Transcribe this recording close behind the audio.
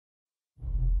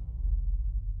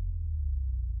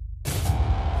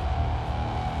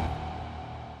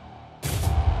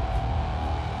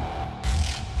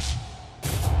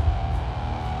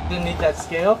underneath that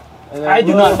scale. I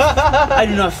do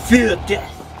not fear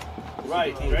death.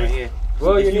 Right.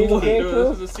 Well, you need to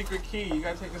This is a secret key. You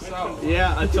gotta take us out.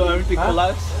 Yeah, until everything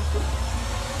collapses.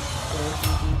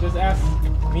 Just ask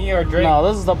me or Drake. No,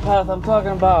 this is the path I'm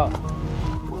talking about.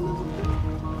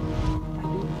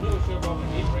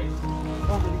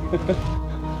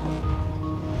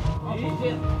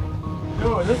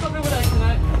 Yo, is there something with that? Can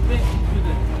I think do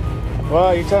this?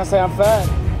 Well, you trying to say I'm fat?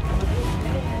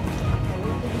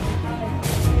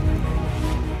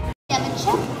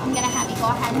 I'm gonna have you go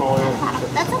ahead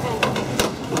and that's okay.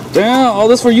 Damn, all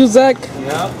this for you, Zach? Yep.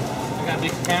 I got a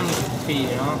big family to feed,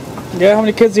 you know? Yeah, how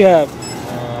many kids do you have?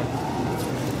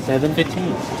 7,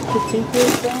 15. 15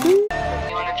 kids, damn.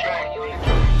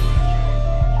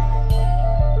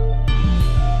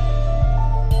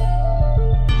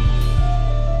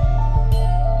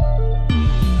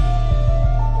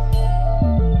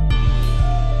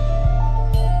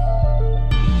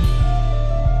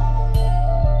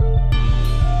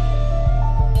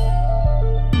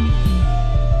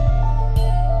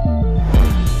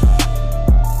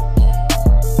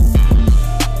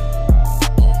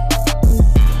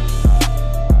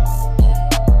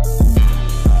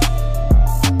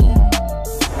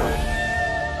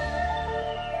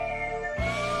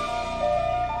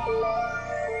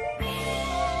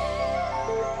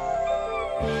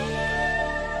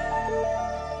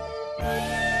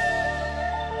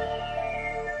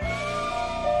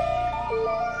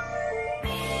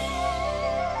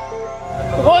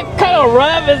 What kind of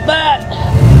rev is that?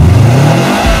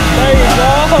 There you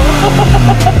go.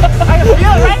 I can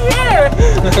feel it right here.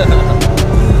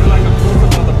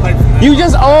 You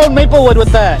just own Maplewood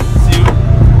with that. See, the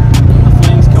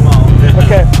flames come out.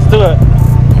 Okay, let's do it.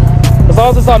 As long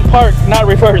as it's on park, not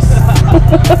reverse.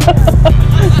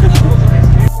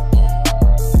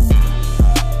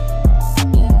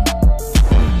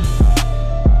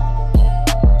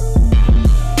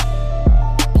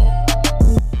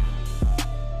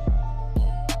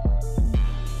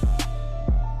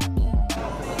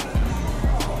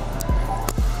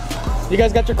 You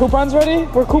guys got your coupons ready?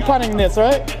 We're couponing this,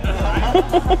 right?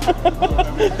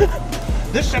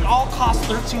 This should all cost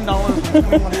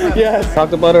 $13.21. Yes.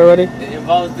 Talked about it already? It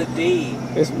involves the D.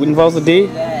 It involves the D?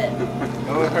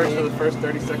 Oh, it hurts for the first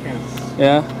 30 seconds.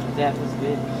 Yeah. That was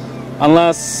good.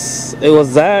 Unless it was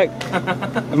Zach.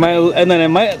 It might, and then it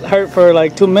might hurt for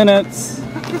like 2 minutes. I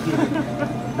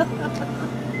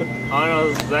don't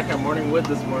know, Zach had morning wood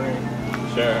this morning.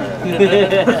 Sure.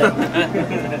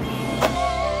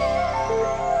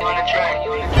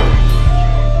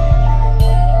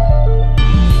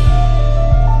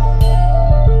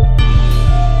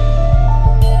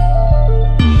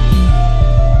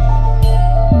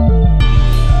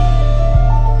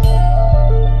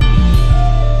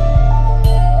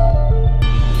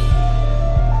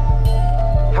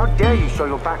 How dare you show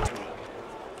your back to me?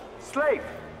 Slave!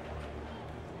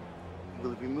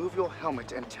 Will you remove your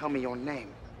helmet and tell me your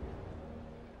name?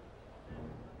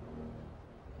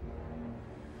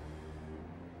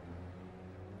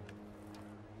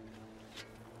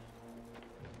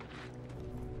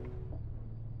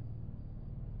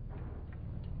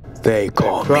 They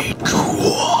call me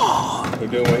Choua. We're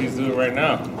doing what he's doing right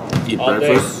now. Eat All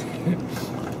breakfast,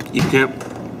 eat camp.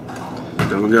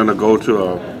 Then we're gonna go to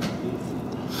a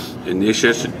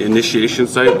initiation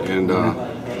site and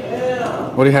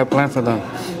What do you have planned for them?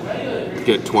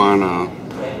 get Tuan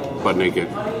butt naked.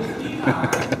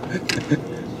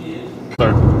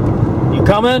 You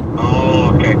coming?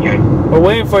 Oh, okay. We're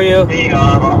waiting for you. Hey,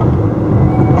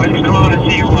 I just calling to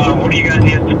see what do you guys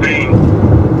need to bring?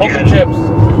 Poker chips.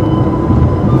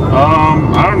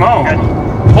 I don't know.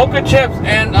 Poker chips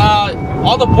and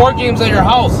all the board games at your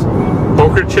house.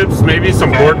 Poker chips, maybe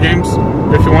some board games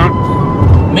if you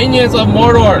want. Minions of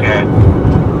Mordor. Okay.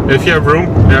 If you have room,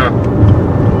 yeah.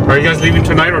 Are you guys leaving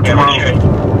tonight or tomorrow?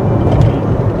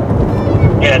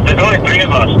 Yeah, there's only 3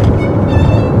 of us.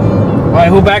 Alright,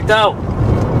 who backed out?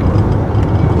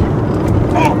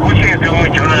 Oh, Gucci is the only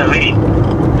Jonah lead.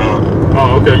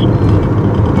 Oh, okay.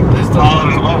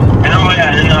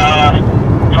 And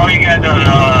how you guys on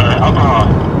alcohol?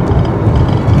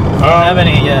 I don't have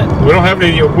any yet. We don't have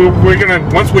any. We're gonna,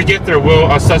 once we get there,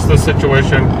 we'll assess the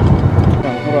situation.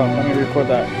 Hold on, let me record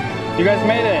that. You guys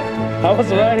made it. How was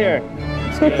it right here?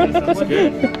 It's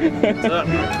good. What's up?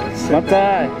 Not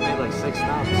bad. We made like 6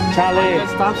 stops. Charlie. Why you guys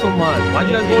stop so much? Why'd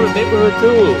you guys go to the neighborhood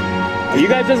too? You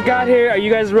guys just got here. Are you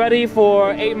guys ready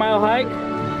for 8 Mile hike?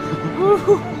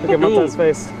 Look at Montez's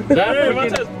face. Hey,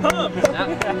 Montez, pump!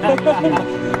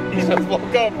 He just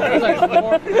woke up.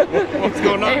 What's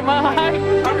going on? Hey, Mile High.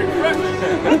 I'm refreshing.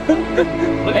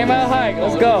 Hey, Mile High.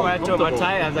 Let's go. I told my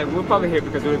tie, I was like, we're probably here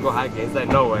because we're gonna go hiking. He's like,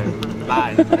 no way.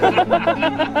 Bye.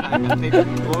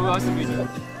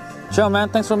 Chill, man.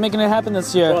 Thanks for making it happen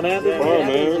this year. Come on,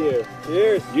 man.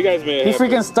 Cheers. You guys made it. He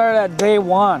freaking started at day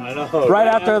one. I know. Right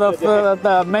after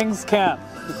the Meng's camp.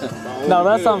 No,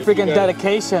 that's some freaking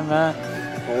dedication, man.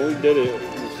 Well, we did it.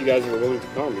 You guys were willing to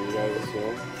come. You guys, you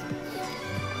know.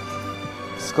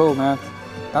 It's cool, man.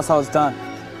 That's how it's done.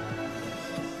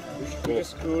 We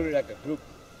just screwed like a group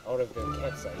out of the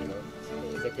campsite, you know.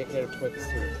 It's like they could have put this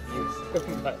to use.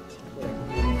 But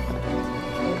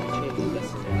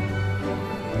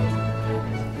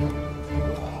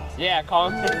yeah,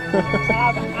 Colin.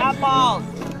 Eyeballs.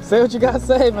 Say what you gotta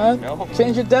say, man. No.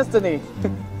 Change your destiny.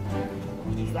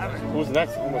 Who's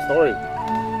next in the story?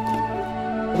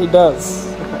 He does.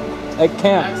 At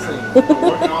camp.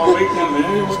 Working all weekend,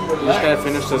 man. We just gotta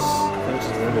finish this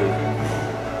movie.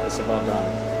 It's about that.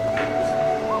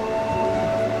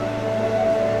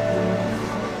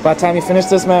 By the time you finish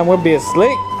this, man, we'll be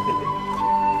asleep.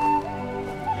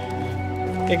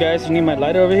 Hey guys, you need my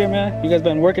lighter over here, man? You guys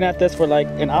been working at this for like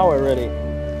an hour already.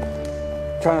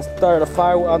 Trying to start a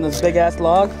fire on this big ass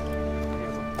log.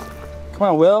 Come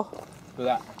on, Will. Do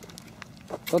that.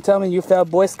 Don't tell me you failed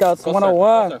Boy Scouts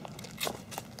 101.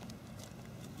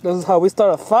 This is how we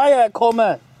start a fire at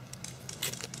KOLHMAN.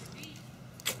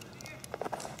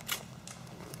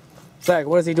 Zach,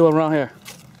 what is he doing around here?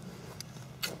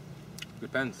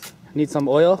 Depends. Need some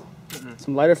oil?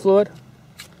 Some lighter fluid?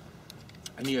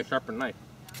 I need a sharper knife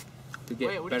to get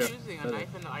Wait, what better. are you using? A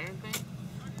knife and an iron thing?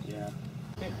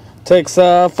 Takes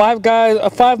 5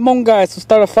 Hmong guys to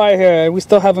start a fire here, and we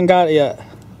still haven't got it yet.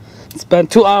 It's been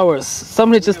 2 hours.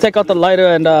 Somebody just take out the lighter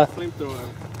and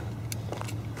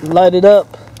light it up.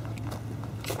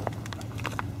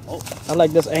 I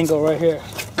like this angle right here.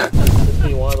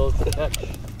 You want those to touch?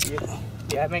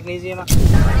 You have magnesium?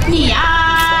 Yeah.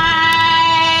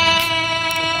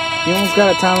 You almost got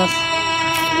it, Thomas.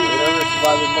 Whatever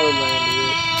surviving motherland,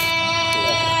 dude.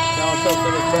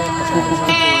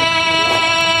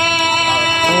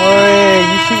 Don't worry,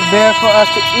 you shoot there for us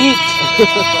to eat.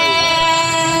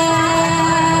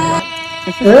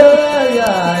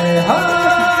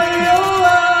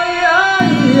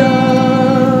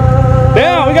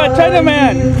 Damn, we got China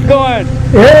Man going.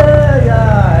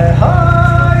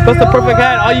 That's the perfect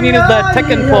hat. All you need is the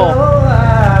Tekken pole.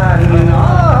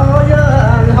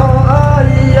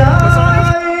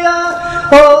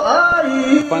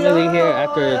 Finally here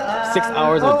after 6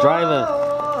 hours of driving.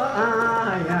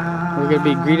 We're gonna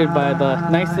be greeted by the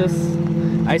nicest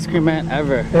ice cream man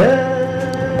ever.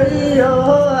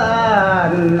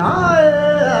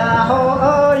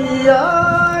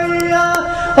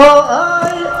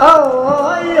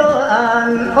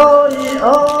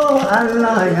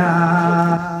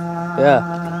 Yeah,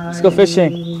 let's go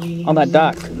fishing on that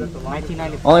dock.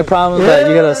 Only problem is that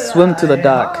you gotta swim to the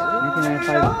dock.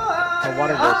 1995,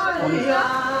 water goes.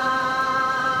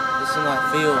 This is my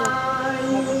field.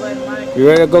 You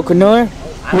ready to go canoeing?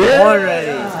 I'm born ready.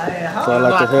 That's what I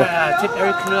like to hear. I tip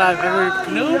every canoe I've ever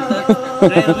canoed.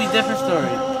 Today it'll be a different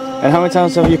story. And how many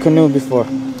times have you canoed before?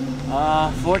 4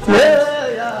 times.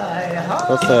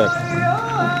 What's that?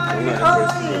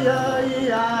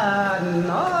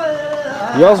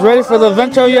 You all ready for the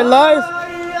adventure of your life?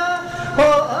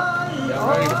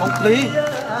 Hopefully.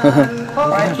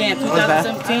 I can't.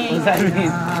 2017. What does that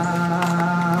mean?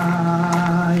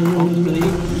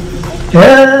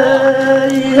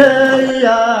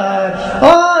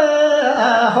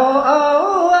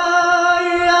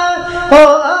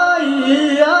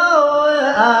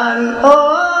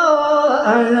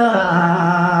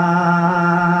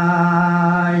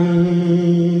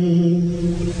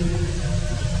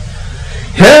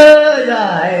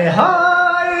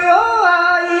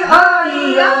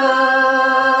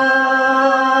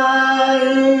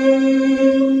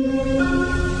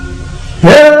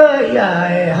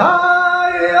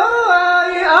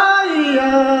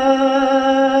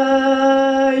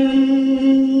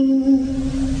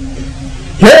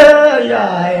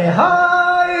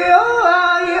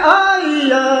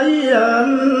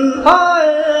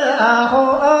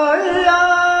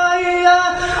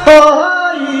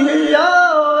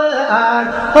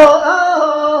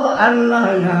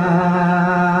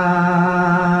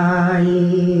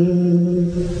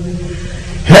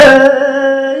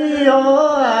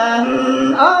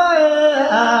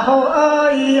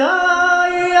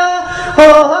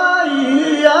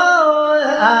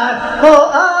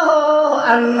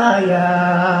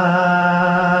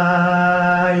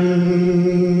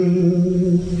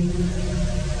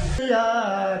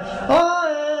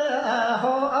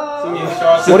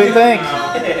 What do you think?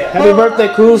 Happy birthday,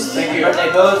 Coos. Thank you. Birthday,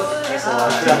 Coos. Thanks a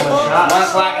lot. 1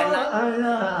 o'clock at night.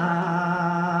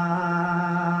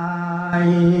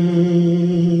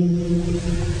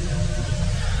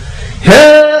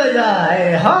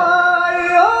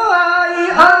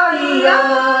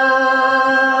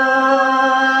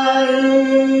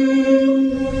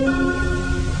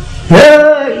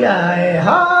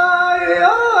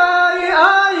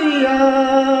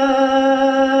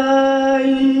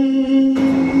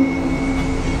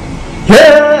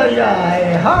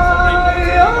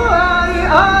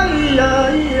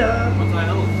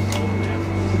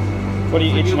 What are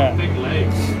you itching at?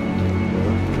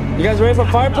 You guys ready for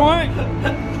fire point?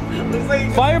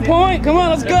 Fire point! Come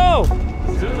on, let's go!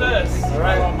 Let's do this.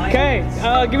 Alright. Okay,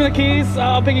 give me the keys.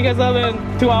 I'll pick you guys up in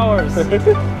 2 hours.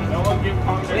 No one give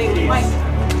Punk their keys.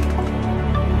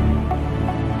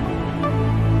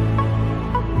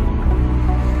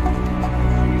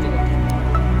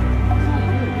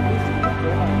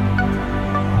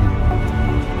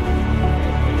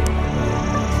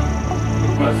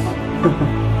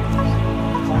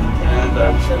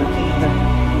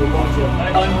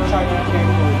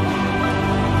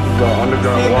 The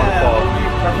underground waterfall.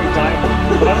 Perfect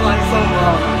timing. But unlike some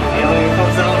alien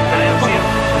comes out and bams you.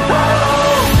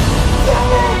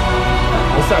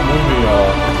 What's that movie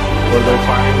where they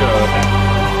find you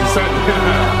said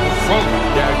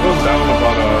yeah, it goes down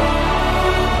about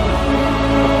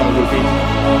 100 feet.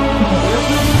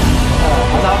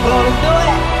 Let's all go, let's do it.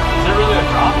 Is it really a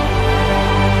drop?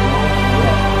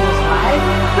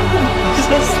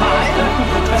 Just slide.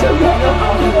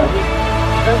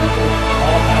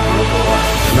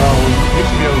 No, you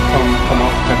should be able to come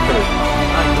out 10:30.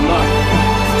 Good luck.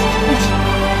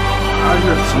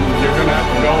 You're gonna have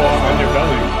to go on your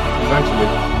belly eventually.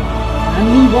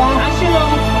 I should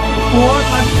have worn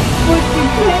my freaking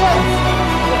pants.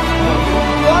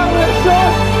 Why would I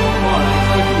short?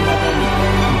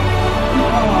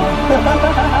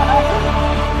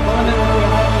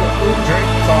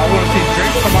 Drake, so I want to see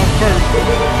Drake come out first.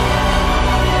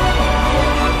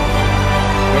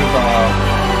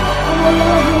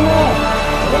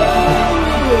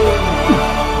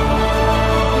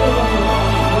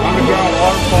 Underground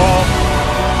waterfall,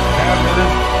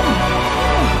 cavern.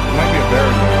 Might be a bear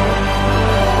in there.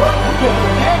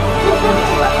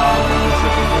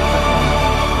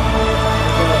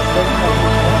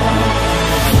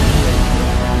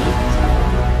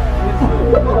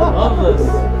 Love this.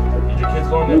 Did your kids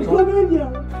go natural?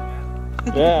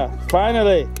 Yeah,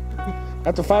 finally.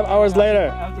 After 5 hours later.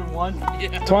 After one?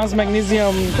 Yeah. Tuan's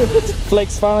magnesium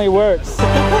flakes finally works.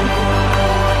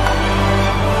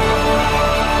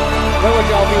 Where would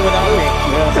y'all be without me?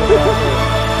 Yes,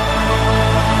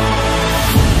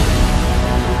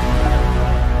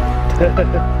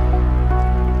 exactly.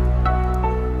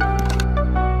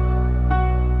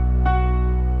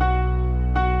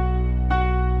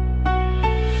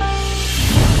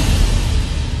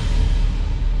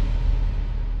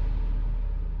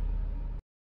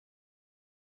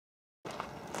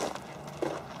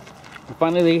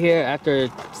 Finally here after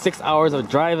 6 hours of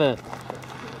driving.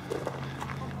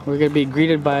 We're gonna be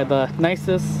greeted by the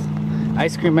nicest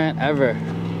ice cream man ever.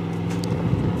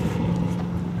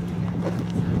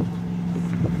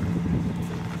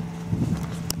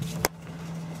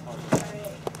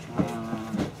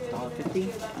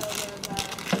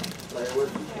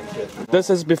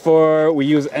 This is before we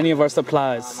use any of our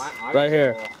supplies. Right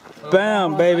here.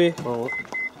 Bam, baby.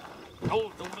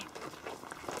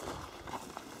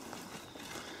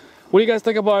 What do you guys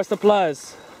think about our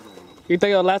supplies? You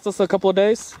think it'll last us a couple of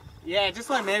days? Yeah, just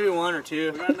like maybe 1 or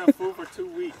 2. We got enough food for 2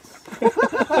 weeks.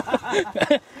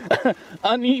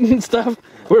 Uneaten stuff.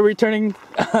 We're returning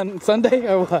on Sunday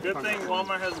or what? Good thing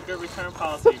Walmart has a good return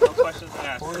policy. No questions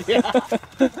asked. Yeah.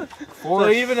 So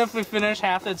even if we finish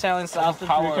half the Italian sausage,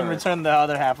 we can return the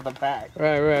other half of the pack.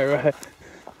 Right.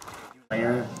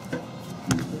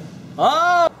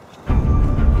 Oh!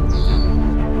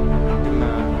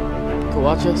 Cool,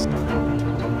 watch us.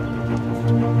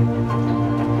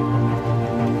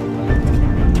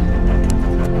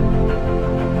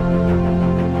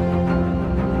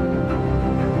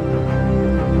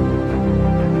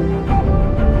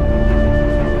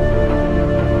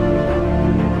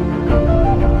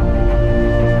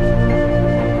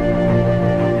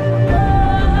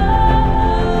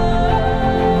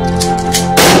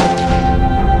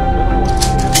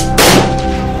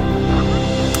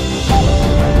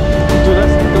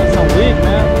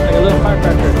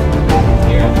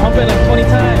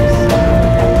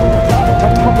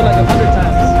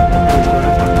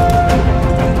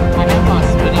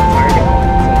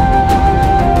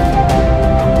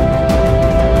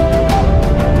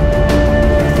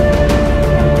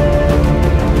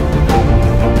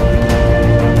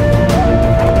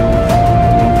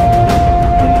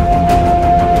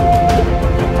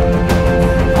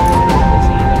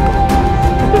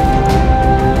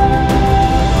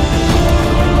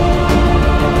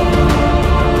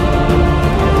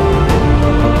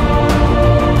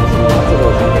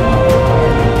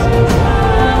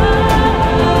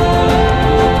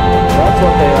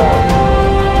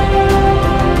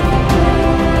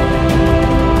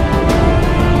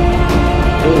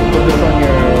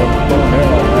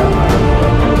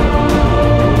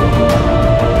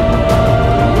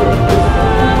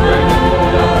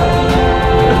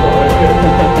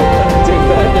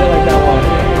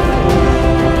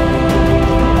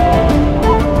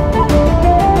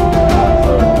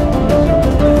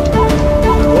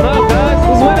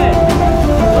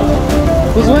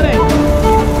 Who's winning?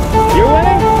 You're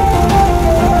winning?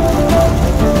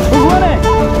 Who's winning?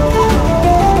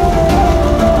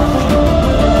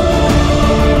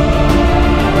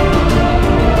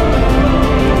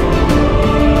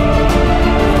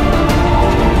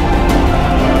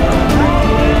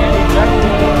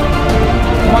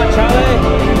 Come on, Charlie.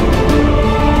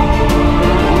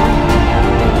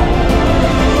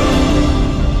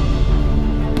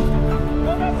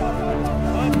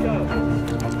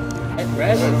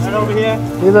 Right over here.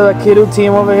 These are the Kidu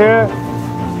team over here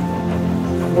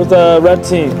with the red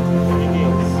team.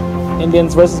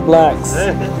 Indians versus blacks.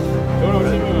 Yeah,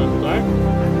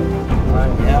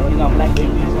 you know, black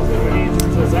people.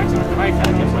 So it's actually right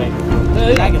kind of right.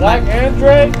 Black and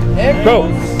Drake. Go.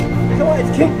 It's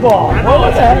kickball.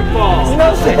 What the heck? You know what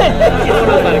I'm saying?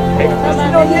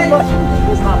 You don't need much.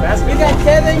 You got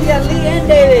Kevin, you got Lee, and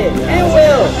David, and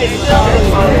Will, and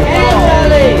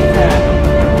Charlie.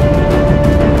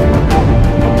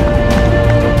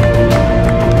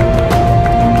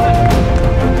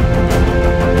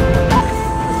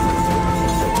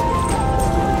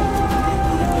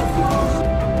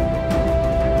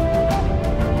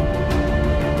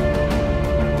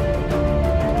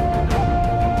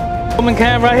 KOLHMAN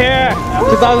Klan right here,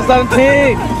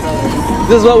 2017.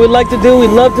 This is what we like to do, we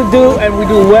love to do, and we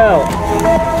do well.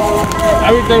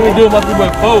 Everything we do must be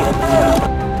with hope.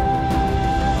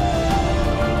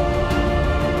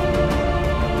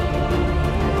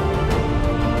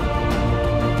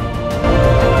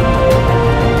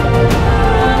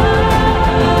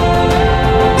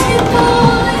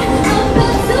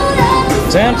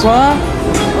 Damn, Twan.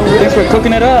 Thanks for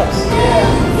cooking it up.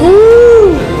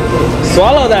 Woo!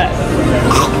 Swallow that.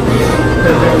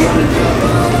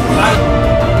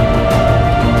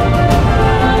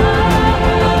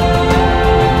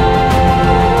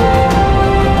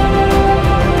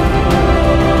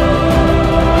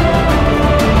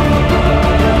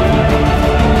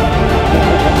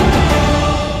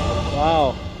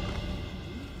 Wow.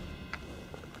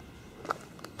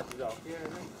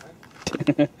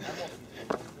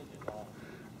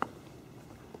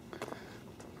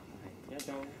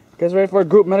 You guys ready for a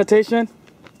group meditation?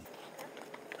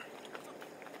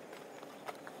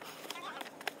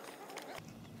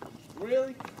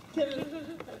 Really?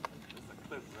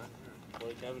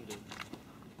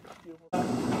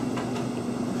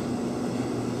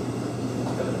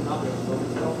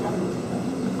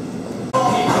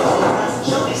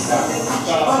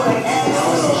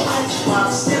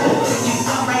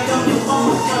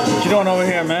 What you doing over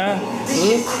here, man?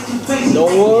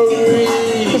 Don't worry.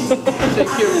 Take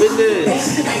care of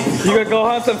business. You gonna go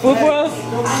hunt some food for us?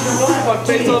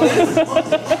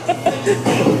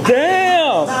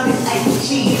 Damn!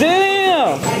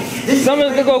 Damn!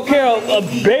 Someone's gonna go kill a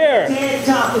bear.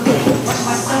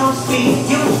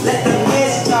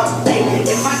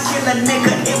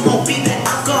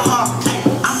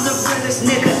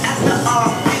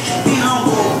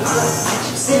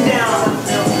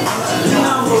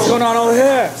 What's going on over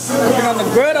here? Cooking on the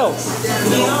griddle.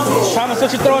 Thomas,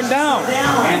 what you throwing down?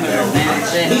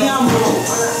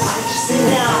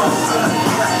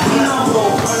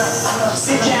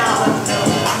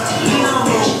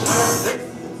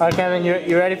 Alright, Kevin,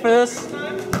 you ready for this?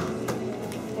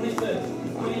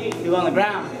 You on the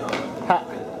ground.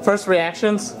 First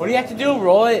reactions? What do you have to do?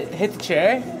 Roll it, hit the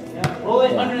chair? Yeah. Roll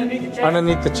it underneath the chair.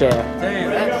 Underneath the chair.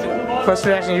 Damn. First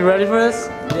reaction, you ready for this?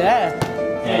 Yeah.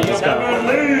 Yeah, let's go.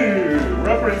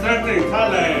 Representing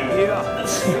Thailand. Yeah.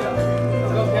 Let's go,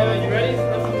 Kevin. You ready?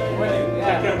 Ready.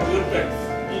 Yeah. Take Olympics.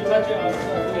 You touch it on the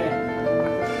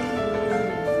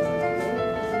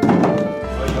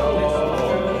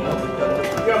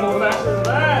You got more faster than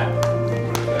that.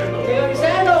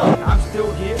 I'm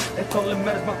still here. That's all that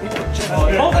matters. My people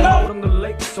chilling. Hold it up on the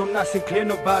lake, so nice and clear,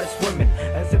 nobody swimming.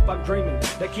 As if I'm dreaming.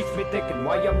 That keeps me thinking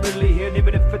why I'm really here.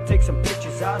 Even if it takes some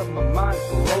pictures out of my mind.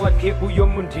 For all I care, who you're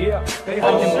mundia. They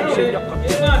had them things in your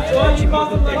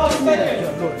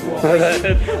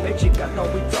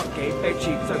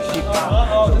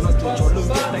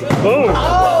Oh,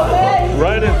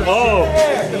 right in. Oh,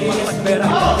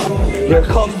 here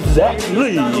comes Zach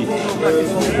Lee.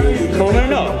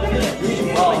 Coming up.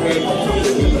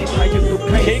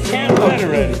 Cake can't win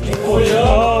already.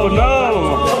 Oh no.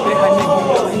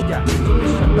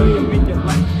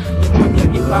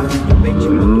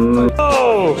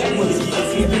 Oh.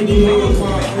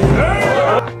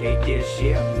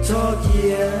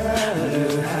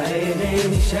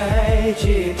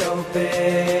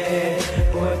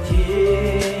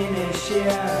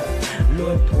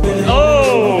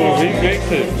 Oh, he makes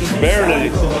it barely.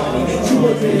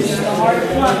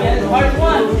 Hard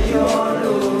one.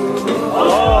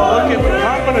 Oh.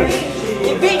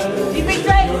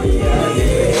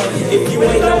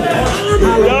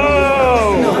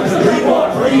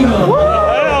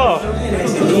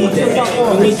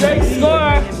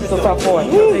 What's top 4? I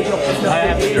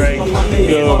have to drink.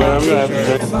 Yo, man, I'm gonna have to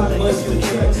drink.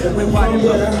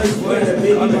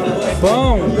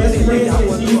 Boom.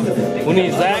 Who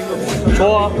needs Zach?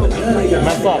 Choua?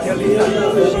 MASTAK.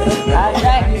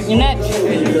 Zach, you next.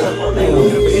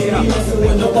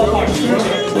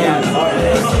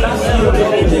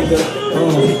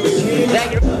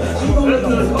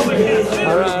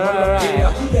 Alright.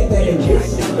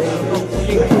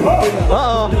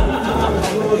 Uh-oh.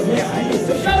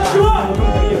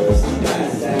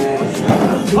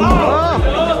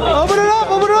 Open it up!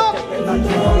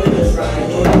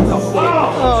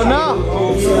 Oh no!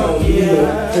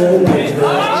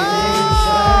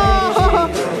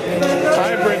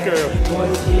 Tiebreaker.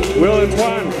 Will and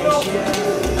Juan.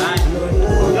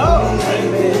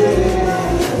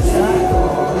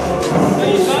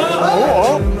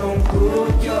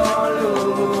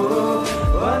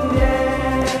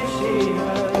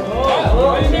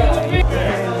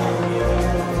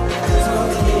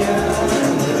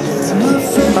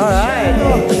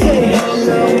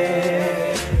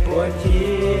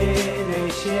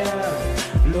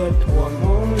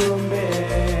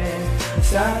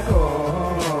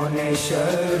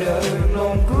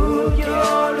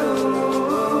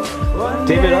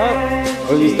 Tape it up,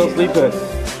 or are you still sleeping?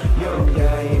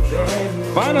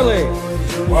 Finally!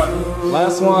 What?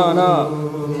 Last one up.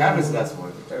 Cabin's last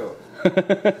one.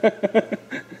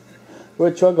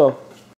 Where'd Choua go?